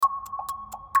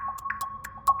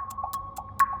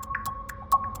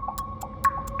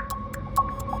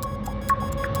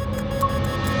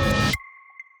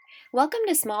Welcome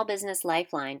to Small Business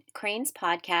Lifeline, Crane's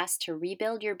podcast to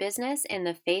rebuild your business in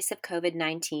the face of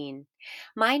COVID-19.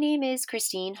 My name is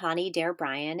Christine Hani Dare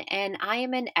Bryan, and I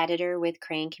am an editor with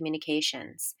Crane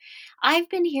Communications. I've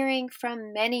been hearing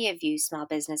from many of you small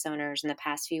business owners in the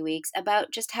past few weeks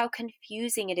about just how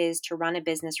confusing it is to run a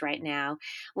business right now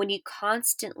when you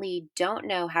constantly don't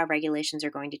know how regulations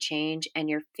are going to change and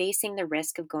you're facing the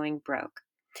risk of going broke.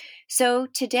 So,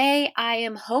 today I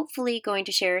am hopefully going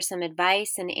to share some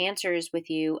advice and answers with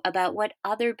you about what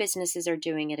other businesses are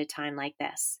doing at a time like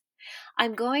this.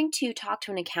 I'm going to talk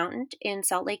to an accountant in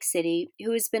Salt Lake City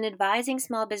who has been advising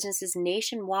small businesses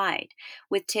nationwide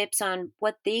with tips on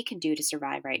what they can do to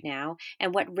survive right now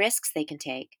and what risks they can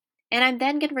take. And I'm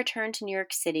then going to return to New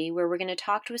York City where we're going to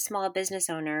talk to a small business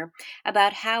owner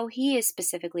about how he is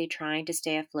specifically trying to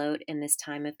stay afloat in this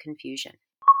time of confusion.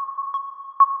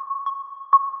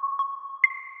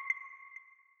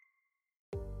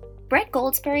 Brett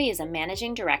Goldsberry is a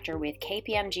managing director with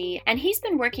KPMG, and he's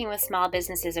been working with small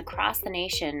businesses across the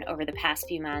nation over the past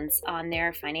few months on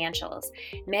their financials.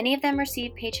 Many of them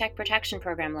receive Paycheck Protection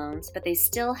Program loans, but they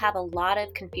still have a lot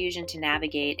of confusion to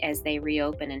navigate as they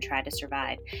reopen and try to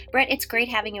survive. Brett, it's great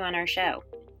having you on our show.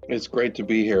 It's great to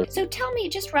be here. So tell me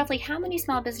just roughly, how many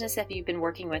small businesses have you been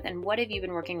working with, and what have you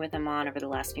been working with them on over the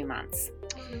last few months?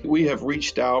 We have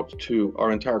reached out to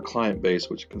our entire client base,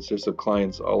 which consists of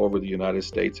clients all over the United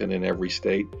States and in every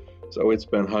state. So it's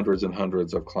been hundreds and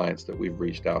hundreds of clients that we've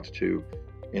reached out to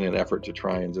in an effort to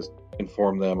try and just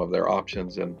inform them of their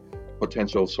options and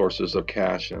potential sources of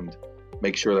cash and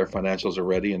make sure their financials are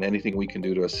ready and anything we can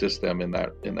do to assist them in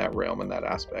that realm, in that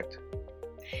aspect.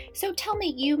 So tell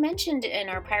me, you mentioned in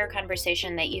our prior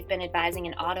conversation that you've been advising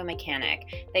an auto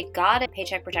mechanic that got a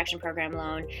Paycheck Protection Program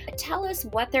loan. Tell us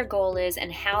what their goal is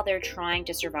and how they're trying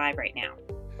to survive right now.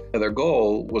 Their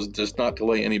goal was just not to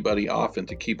lay anybody off and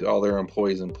to keep all their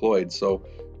employees employed. So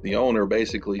the owner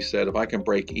basically said, if I can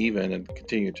break even and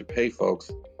continue to pay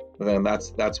folks, then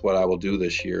that's what I will do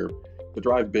this year. To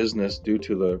drive business, due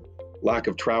to the lack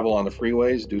of travel on the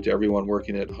freeways, due to everyone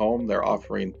working at home, they're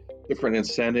offering different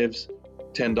incentives.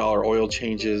 $10 oil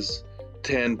changes,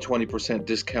 10-20%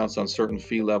 discounts on certain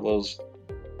fee levels,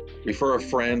 refer a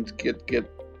friend, get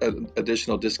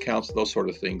additional discounts, those sort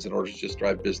of things in order to just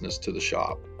drive business to the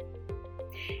shop.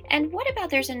 And what about,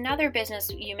 there's another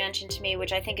business you mentioned to me,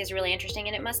 which I think is really interesting,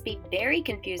 and it must be very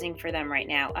confusing for them right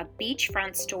now, a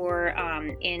beachfront store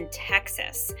in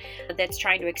Texas that's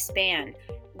trying to expand.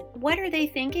 What are they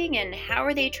thinking, and how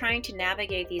are they trying to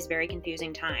navigate these very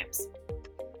confusing times?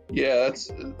 Yeah,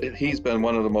 he's been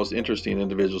one of the most interesting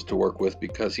individuals to work with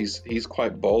because he's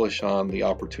quite bullish on the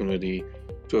opportunity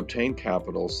to obtain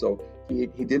capital. So he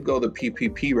did go the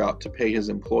PPP route to pay his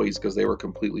employees because they were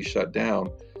completely shut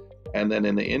down. And then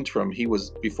in the interim,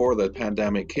 before the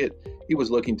pandemic hit, he was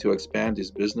looking to expand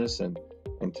his business and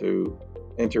to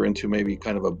enter into maybe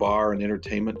kind of a bar and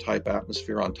entertainment type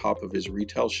atmosphere on top of his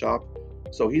retail shop.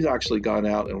 So he's actually gone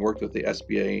out and worked with the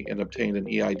SBA and obtained an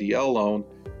EIDL loan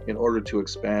in order to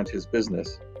expand his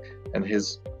business. And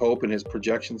his hope and his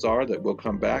projections are that we'll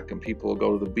come back and people will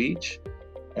go to the beach,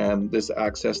 and this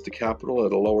access to capital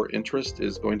at a lower interest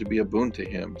is going to be a boon to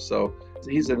him. So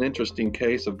he's an interesting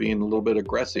case of being a little bit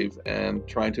aggressive and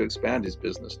trying to expand his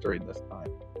business during this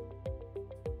time.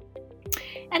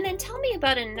 And then tell me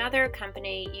about another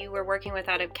company you were working with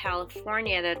out of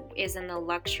California that is in the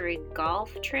luxury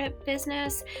golf trip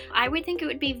business. I would think it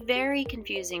would be very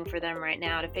confusing for them right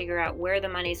now to figure out where the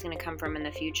money's going to come from in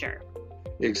the future.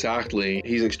 Exactly.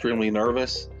 He's extremely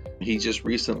nervous. He just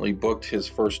recently booked his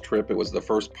first trip. It was the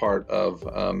first part of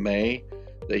May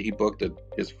that he booked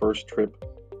his first trip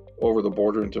over the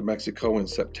border into Mexico in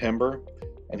September.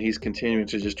 And he's continuing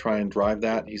to just try and drive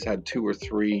that. He's had 2 or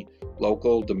 3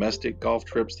 local domestic golf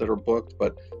trips that are booked,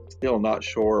 but still not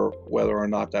sure whether or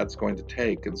not that's going to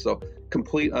take. And so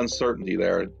complete uncertainty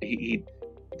there. He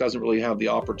doesn't really have the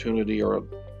opportunity or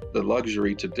the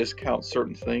luxury to discount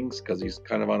certain things because he's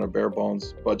kind of on a bare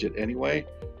bones budget anyway,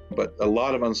 but a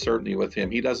lot of uncertainty with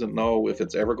him. He doesn't know if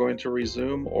it's ever going to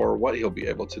resume or what he'll be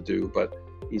able to do, but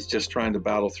he's just trying to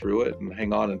battle through it and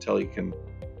hang on until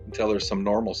there's some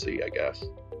normalcy, I guess.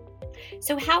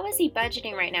 So how is he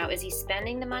budgeting right now? Is he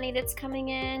spending the money that's coming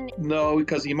in? No,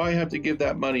 because he might have to give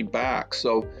that money back.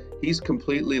 So he's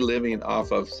completely living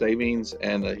off of savings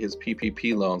and his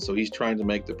PPP loan. So he's trying to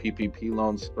make the PPP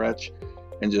loan stretch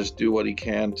and just do what he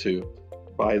can to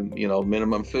buy,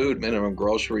 minimum food, minimum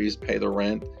groceries, pay the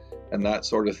rent and that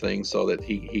sort of thing so that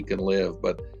he can live.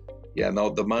 But yeah, no,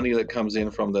 the money that comes in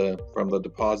from the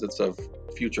deposits of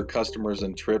future customers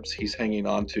and trips, he's hanging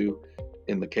on to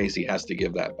in the case he has to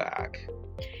give that back.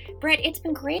 Brett, it's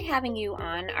been great having you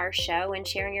on our show and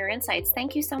sharing your insights.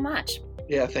 Thank you so much.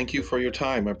 Yeah, thank you for your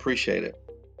time. I appreciate it.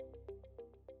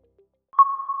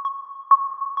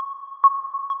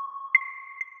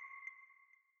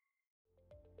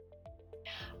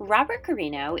 Robert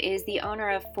Carino is the owner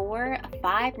of 4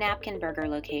 Five Napkin Burger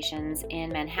locations in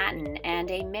Manhattan and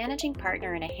a managing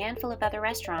partner in a handful of other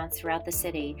restaurants throughout the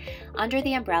city under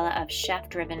the umbrella of Chef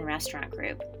Driven Restaurant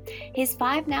Group. His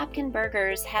Five Napkin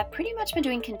Burgers have pretty much been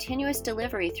doing continuous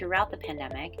delivery throughout the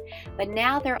pandemic, but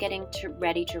now they're getting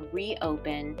ready to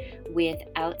reopen with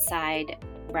outside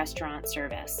restaurant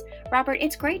service. Robert,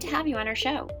 it's great to have you on our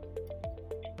show.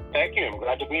 Thank you. I'm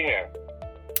glad to be here.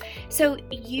 So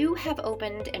you have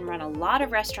opened and run a lot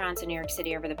of restaurants in New York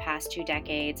City over the past 2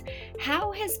 decades.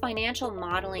 How has financial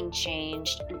modeling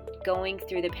changed going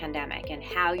through the pandemic and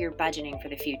how you're budgeting for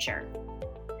the future?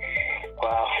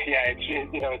 Well, yeah,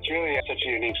 it's really such a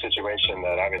unique situation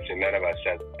that obviously none of us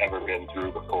have ever been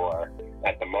through before.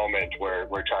 At the moment,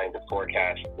 we're trying to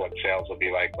forecast what sales will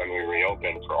be like when we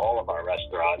reopen for all of our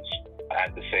restaurants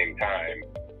at the same time.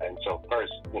 And so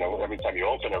first, every time you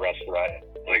open a restaurant,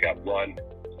 you only got one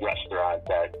restaurant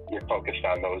that you're focused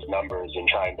on those numbers and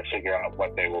trying to figure out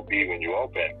what they will be when you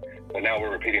open. But now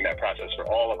we're repeating that process for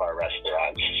all of our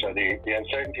restaurants. So the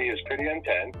uncertainty is pretty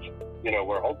intense.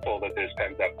 We're hopeful that there's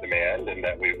pent-up demand and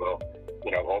that we will,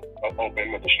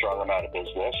 open with a strong amount of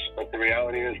business. But the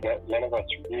reality is that none of us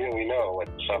really know what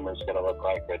the summer is going to look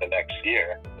like for the next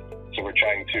year. So we're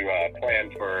trying to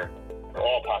plan for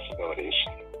all possibilities.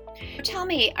 Tell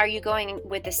me, are you going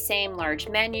with the same large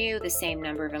menu, the same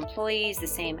number of employees, the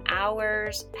same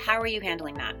hours? How are you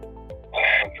handling that?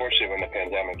 Unfortunately, when the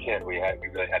pandemic hit, we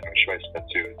really had no choice but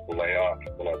to lay off,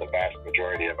 the vast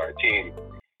majority of our team.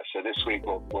 So this week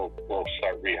we'll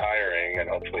start rehiring and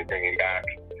hopefully bringing back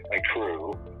a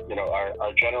crew.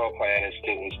 Our general plan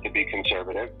is to be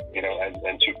conservative,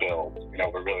 and to build.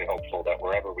 We're really hopeful that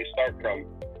wherever we start from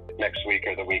next week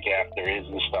or the week after is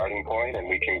the starting point and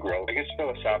we can grow. I guess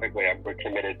philosophically, we're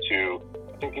committed to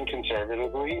thinking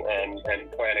conservatively and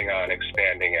planning on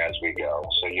expanding as we go.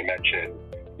 So you mentioned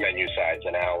menu size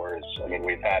and hours. I mean,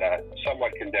 we've had a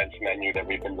somewhat condensed menu that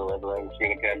we've been delivering through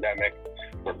the pandemic.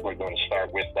 We're going to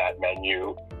start with that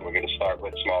menu. We're going to start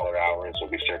with smaller hours. We'll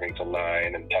be serving till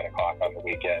 9 and 10 o'clock on the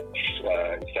weekends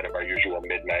instead of our usual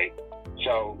midnight.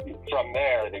 So from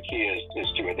there, the key is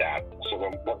to adapt. So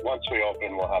once we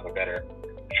open, we'll have a better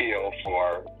feel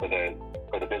for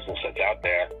the business that's out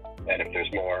there. And if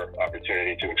there's more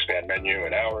opportunity to expand menu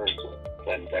and hours,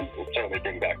 then we'll certainly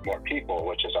bring back more people,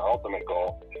 which is our ultimate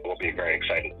goal. We'll be very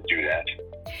excited to do that.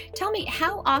 Tell me,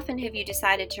 how often have you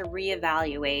decided to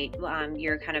reevaluate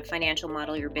your kind of financial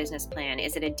model, your business plan?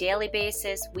 Is it a daily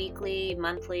basis, weekly,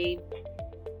 monthly?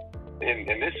 In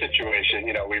this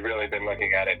situation, we've really been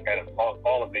looking at it kind of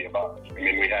all of the above. I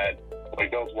mean, we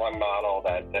built one model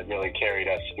that really carried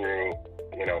us through,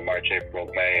 March, April,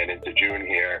 May, and into June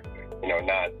here.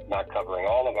 Not covering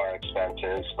all of our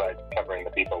expenses, but covering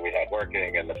the people we had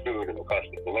working and the food and the cost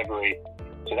of delivery.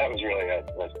 So that was really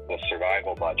a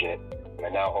survival budget.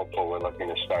 And now hopefully we're looking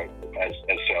to start, as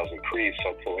sales increase,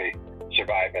 hopefully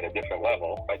survive at a different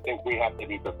level. I think we have to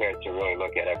be prepared to really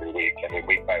look at every week,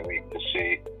 week by week, to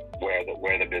see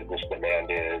where the business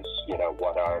demand is,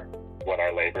 what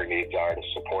our labor needs are to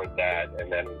support that,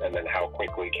 and then how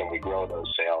quickly can we grow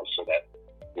those sales so that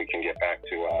we can get back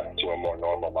to a more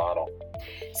normal model.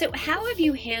 So how have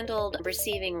you handled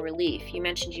receiving relief? You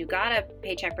mentioned you got a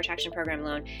Paycheck Protection Program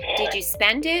loan. Did you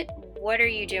spend it? What are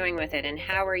you doing with it? And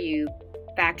how are you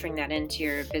factoring that into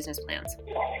your business plans?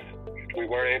 We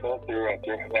were able,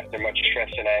 after much stress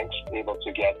and angst, able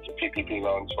to get PPP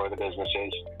loans for the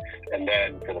businesses. And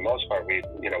then for the most part, we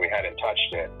hadn't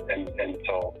touched it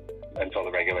until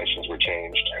the regulations were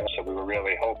changed. So we were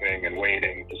really hoping and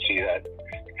waiting to see that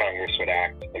Congress would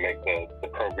act to make the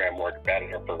program work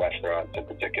better for restaurants in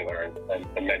particular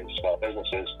and many small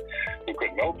businesses who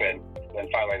couldn't open. And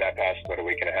finally that passed about a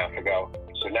week and a half ago.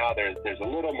 So now there's a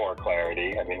little more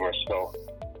clarity. I mean, I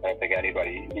don't think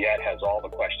anybody yet has all the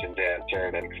questions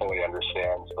answered and fully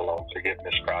understands the loan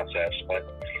forgiveness process, but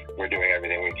we're doing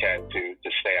everything we can to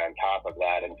stay on top of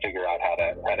that and figure out how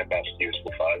to best use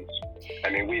the funds. I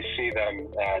mean, we see them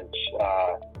as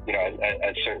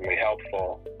certainly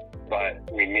helpful,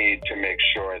 but we need to make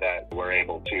sure that we're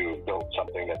able to build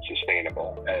something that's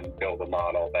sustainable and build a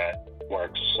model that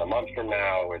works a month from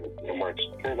now and works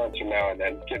 3 months from now, and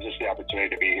then gives us the opportunity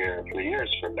to be here 3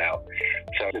 years from now.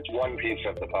 So it's one piece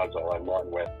of the puzzle and one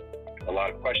with a lot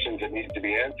of questions that need to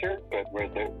be answered, but we're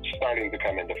starting to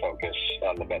come into focus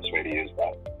on the best way to use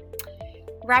that.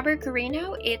 Robert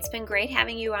Carino, it's been great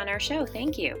having you on our show.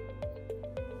 Thank you.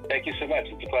 Thank you so much.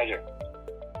 It's a pleasure.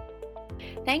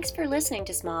 Thanks for listening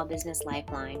to Small Business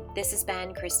Lifeline. This has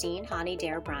been Christine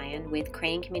Hany-Dare Bryan with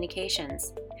Crane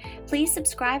Communications. Please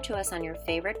subscribe to us on your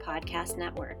favorite podcast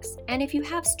networks. And if you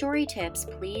have story tips,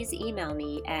 please email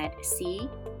me at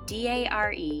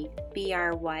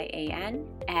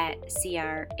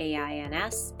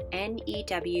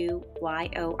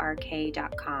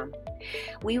cdarebryan@crainsnetwork.com.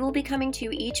 We will be coming to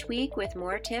you each week with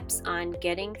more tips on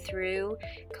getting through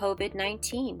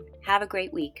COVID-19. Have a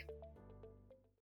great week.